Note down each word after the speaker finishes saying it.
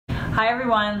Hi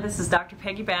everyone, this is Dr.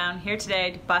 Peggy Bown here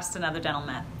today to bust another dental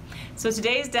myth. So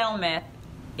today's dental myth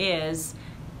is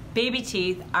baby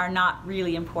teeth are not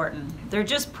really important. They're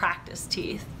just practice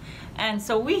teeth. And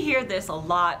so we hear this a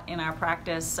lot in our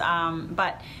practice,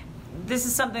 but this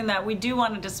is something that we do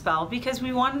want to dispel because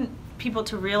we want people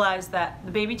to realize that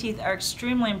the baby teeth are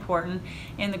extremely important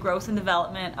in the growth and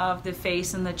development of the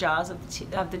face and the jaws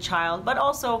of the child, but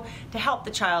also to help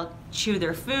the child chew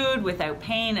their food without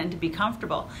pain and to be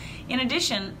comfortable. In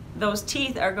addition, those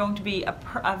teeth are going to be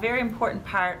a very important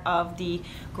part of the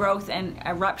growth and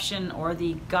eruption or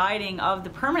the guiding of the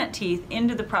permanent teeth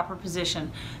into the proper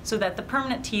position so that the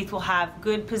permanent teeth will have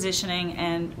good positioning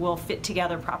and will fit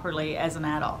together properly as an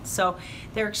adult. So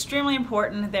they're extremely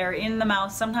important. They're in the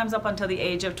mouth sometimes up until the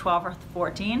age of 12 or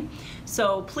 14.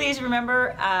 So please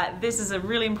remember this is a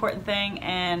really important thing,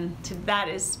 and that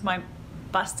is my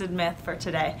busted myth for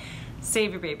today.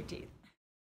 Save your baby teeth.